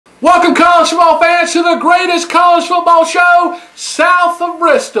Welcome, college football fans, to the greatest college football show south of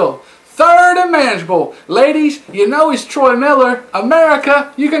Bristol. Third and manageable. Ladies, you know he's Troy Miller.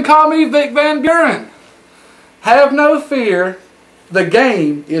 America, you can call me Vic Van Buren. Have no fear. The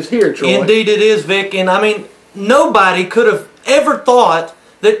game is here, Troy. Indeed it is, Vic. And I mean, nobody could have ever thought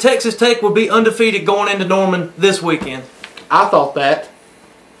that Texas Tech would be undefeated going into Norman this weekend. I thought that.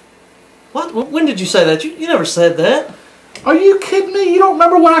 What? When did you say that? You never said that. Are you kidding me? You don't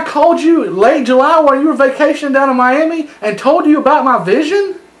remember when I called you in late July while you were vacationing down in Miami and told you about my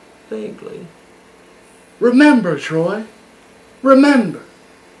vision? Vaguely. Remember, Troy. Remember.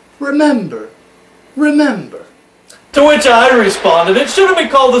 Remember. Remember. To which I responded, it shouldn't be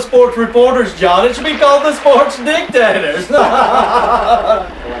called the Sports Reporters, John. It should be called the Sports Dictators. I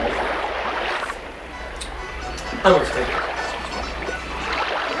was thinking.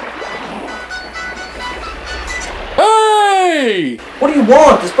 Hey! What do you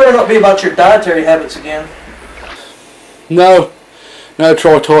want? This better not be about your dietary habits again. No,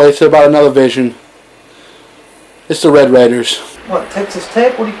 Troy, it's about another vision. It's the Red Raiders. What, Texas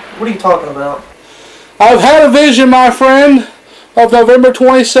Tech? What are you talking about? I've had a vision, my friend, of November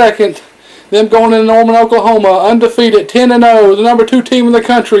 22nd. Them going into Norman, Oklahoma, undefeated, 10-0, the number 2 team in the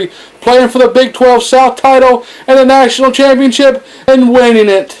country, playing for the Big 12 South title and the national championship and winning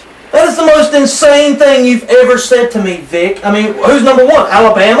it. That is the most insane thing you've ever said to me, Vic. I mean, who's number 1?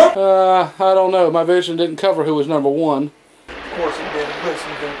 Alabama? I don't know. My vision didn't cover who was number 1. Of course it did. Listen,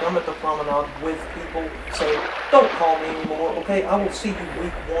 Vic, I'm at the promenade with people, so don't call me anymore, okay? I will see you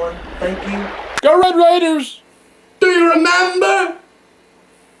week 1. Thank you. Go Red Raiders! Do you remember?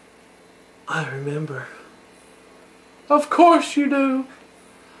 I remember. Of course you do.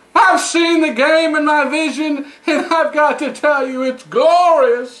 I've seen the game in my vision, and I've got to tell you, it's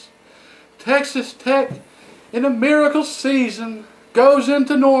glorious. Texas Tech, in a miracle season, goes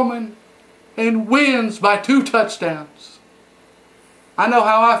into Norman and wins by 2 touchdowns. I know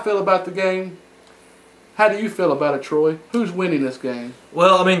how I feel about the game. How do you feel about it, Troy? Who's winning this game?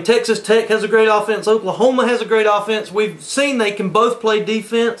 Well, I mean, Texas Tech has a great offense. Oklahoma has a great offense. We've seen they can both play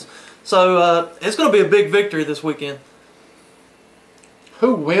defense. So it's going to be a big victory this weekend.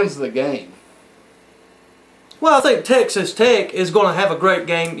 Who wins the game? Well, I think Texas Tech is going to have a great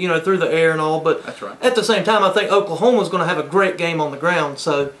game, you know, through the air and all. But that's right. At the same time, I think Oklahoma is going to have a great game on the ground.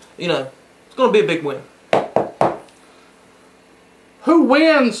 So, you know, it's going to be a big win. Who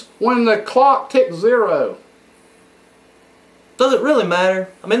wins when the clock ticks 0? Does it really matter?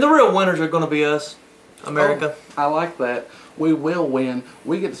 I mean, the real winners are going to be us, America. Oh, I like that. We will win.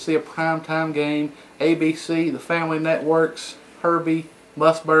 We get to see a primetime game. ABC, the family networks, Herbie,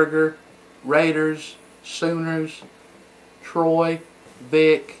 Musburger, Raiders, Sooners, Troy,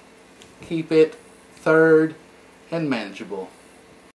 Vic. Keep it third and manageable.